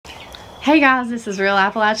Hey guys, this is Real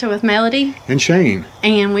Appalachia with Melody and Shane,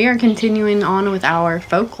 and we are continuing on with our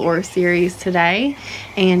folklore series today.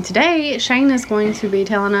 And today Shane is going to be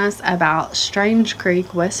telling us about Strange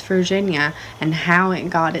Creek, West Virginia, and how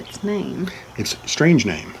it got its name. It's a strange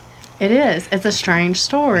name. It is. It's a strange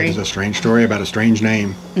story. It is a strange story about a strange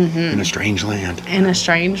name in a strange land. And a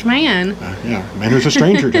strange man. Yeah, a man who's a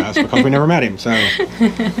stranger to us because we never met him. So,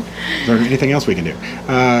 is there anything else we can do?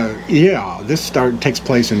 Yeah, this takes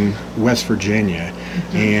place in West Virginia.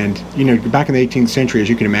 And, you know, back in the 18th century, as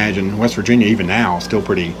you can imagine, West Virginia, even now, still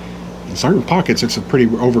pretty, in certain pockets, it's a pretty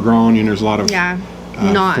overgrown, you know, there's a lot of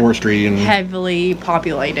not forestry and heavily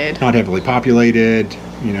populated. Not heavily populated,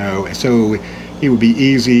 you know, so it would be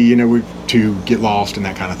easy, you know, to get lost and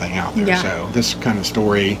that kind of thing out there. Yeah. So this kind of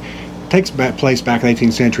story takes place back in the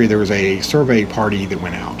 18th century. There was a survey party that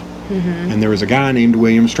went out. And there was a guy named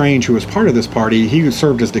William Strange who was part of this party. He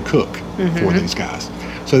served as the cook for these guys.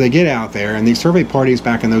 So they get out there, and these survey parties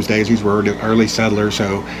back in those days, these were early settlers,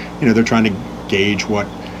 so, you know, they're trying to gauge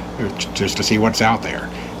just to see what's out there.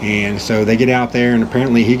 And so they get out there, and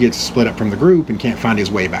apparently he gets split up from the group and can't find his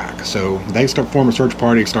way back. So they form a search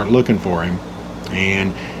party, start looking for him.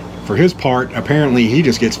 And for his part, apparently he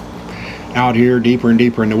just gets out here deeper and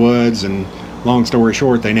deeper in the woods, and long story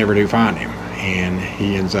short, they never do find him, and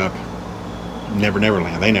he ends up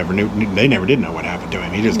Neverland. They never did know what happened to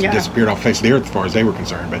him. He just disappeared off the face of the earth as far as they were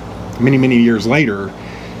concerned. But many years later,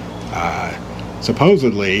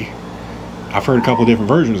 supposedly, I've heard a couple of different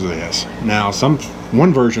versions of this. Now,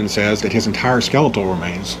 one version says that his entire skeletal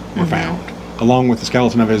remains were found, along with the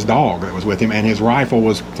skeleton of his dog that was with him, and his rifle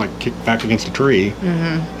was like kicked back against a tree,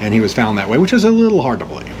 and he was found that way, which is a little hard to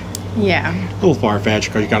believe. Yeah. A little far-fetched,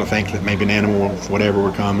 because you got to think that maybe an animal or whatever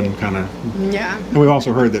would come and kind of... Yeah. And we've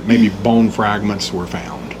also heard that maybe bone fragments were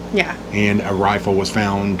found. Yeah. And a rifle was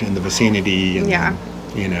found in the vicinity, and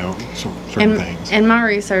you know, certain things. In my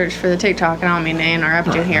research for the TikTok, and I don't mean to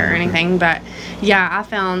interrupt you here or anything, but yeah, I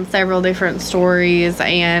found several different stories,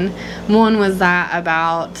 and one was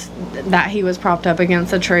that he was propped up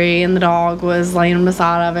against a tree and the dog was laying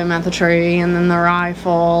beside of him at the tree, and then the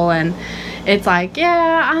rifle, and it's like,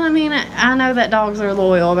 yeah, I mean, I know that dogs are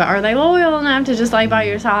loyal, but are they loyal enough to just lay by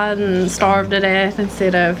your side and starve to death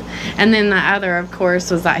instead of... And then the other, of course,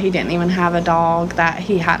 was that he didn't even have a dog, that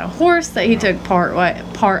he had a horse that he took part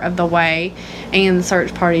of the way, and the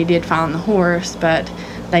search party did find the horse, but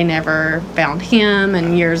they never found him,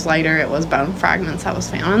 and years later it was bone fragments that was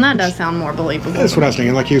found, and that does sound more believable. That's what I was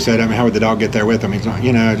thinking. Like you said, I mean, how would the dog get there with him? He's not,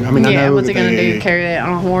 you know, I mean, I know what's he going to do, carry it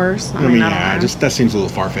on a horse? I mean, I don't know. That seems a little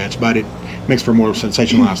far-fetched, but it makes for a more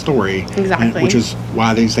sensationalized story. Exactly. Which is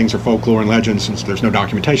why these things are folklore and legends, since there's no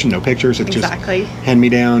documentation, no pictures. It's just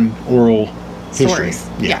hand-me-down oral history. Stories.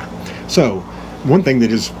 Yeah. So, one thing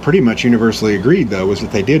that is pretty much universally agreed, though, is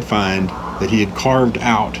that they did find that he had carved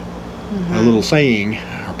out a little saying,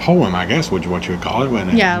 or poem, I guess, what you would call it.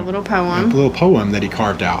 A little poem. A little poem that he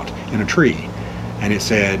carved out in a tree. And it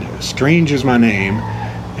said, "Strange is my name,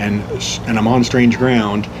 and I'm on strange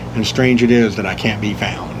ground, and strange it is that I can't be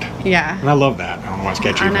found." Yeah. And I love that. I don't know why it's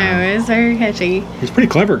catchy. I know, it's very catchy. He's a pretty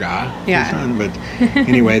clever guy. Yeah. But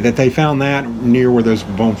anyway, that they found that near where those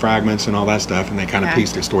bone fragments and all that stuff, and they kind of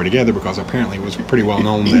pieced their story together, because apparently it was pretty well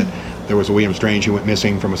known that there was a William Strange who went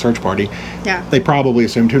missing from a search party. Yeah. They probably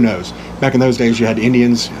assumed, who knows. Back in those days, you had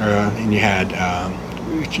Indians, and you had...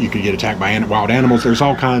 you could get attacked by wild animals. There's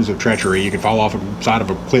all kinds of treachery. You could fall off the side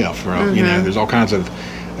of a cliff. Or, you know, there's all kinds of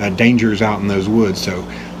dangers out in those woods. So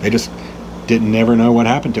they just didn't never know what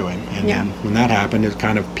happened to him. And then when that happened, it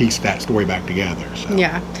kind of pieced that story back together. So,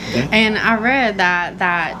 and I read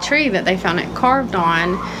that tree that they found it carved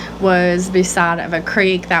on was beside of a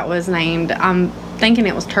creek that was named, I'm thinking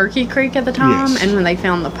it was Turkey Creek at the time. And when they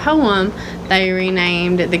found the poem, they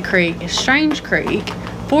renamed the creek Strange Creek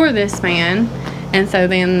for this man. And so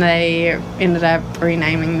then they ended up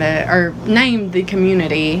named the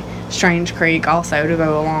community Strange Creek also, to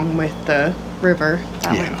go along with the river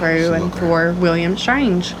that went through, and for William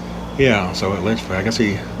Strange. Yeah, so I guess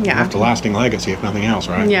he left a lasting legacy, if nothing else,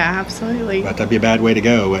 right? Yeah, absolutely. But that'd be a bad way to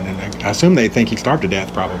go, and I assume they think he starved to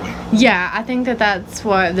death, probably. Yeah, I think that's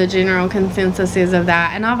what the general consensus is of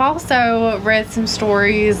that. And I've also read some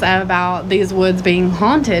stories about these woods being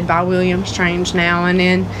haunted by William Strange now, and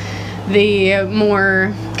then the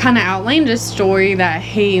more kind of outlandish story that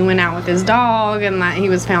he went out with his dog, and that he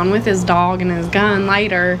was found with his dog and his gun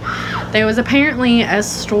later. There was apparently a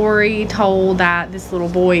story told that this little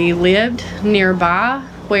boy lived nearby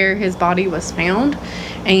where his body was found,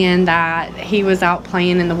 and that he was out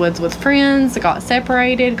playing in the woods with friends, got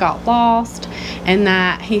separated, got lost, and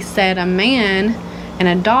that he said a man and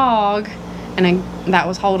a dog that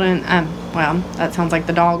was holding, well, that sounds like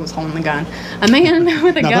the dog was holding the gun. A man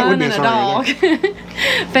with a gun and a dog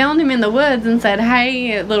found him in the woods and said,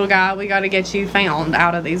 "Hey, little guy, we got to get you found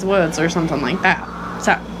out of these woods," or something like that.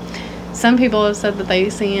 So, some people have said that they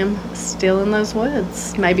see him still in those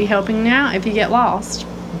woods, maybe helping you out if you get lost.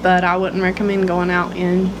 But I wouldn't recommend going out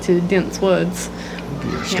into dense woods. It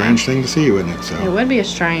would be a strange thing to see, wouldn't it? So it would be a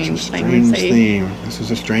strange thing to see. Theme. This is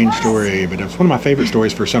a strange story, but it's one of my favorite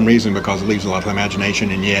stories for some reason because it leaves a lot of imagination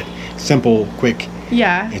and yet simple, quick.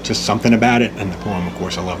 Yeah. It's just something about it, and the poem, of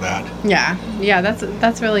course, I love that. Yeah, yeah,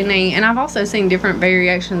 that's really neat. And I've also seen different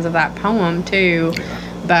variations of that poem too,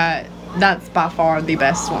 but that's by far the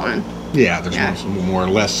best one. Yeah, there's more or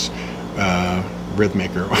less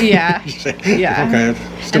rhythmic or yeah. Yeah. Okay.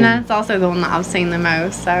 And that's also the one that I've seen the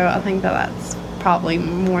most, so I think that's probably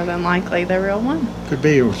more than likely the real one. Could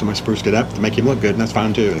be, or somebody spruced it up to make him look good, and that's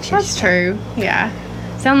fine too. That's true. Yeah.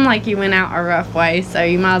 Sounded like you went out a rough way, so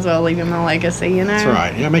you might as well leave him a legacy, you know? That's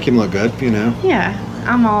right. Yeah, make him look good, you know? Yeah,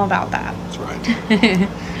 I'm all about that. That's right.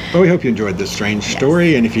 Well, we hope you enjoyed this strange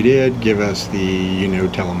story, and if you did, give us the,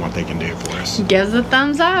 tell them what they can do for us. Give us a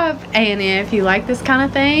thumbs up, and if you like this kind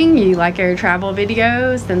of thing, you like our travel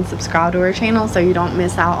videos, then subscribe to our channel so you don't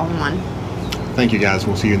miss out on one. Thank you guys.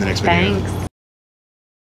 We'll see you in the next video. Thanks.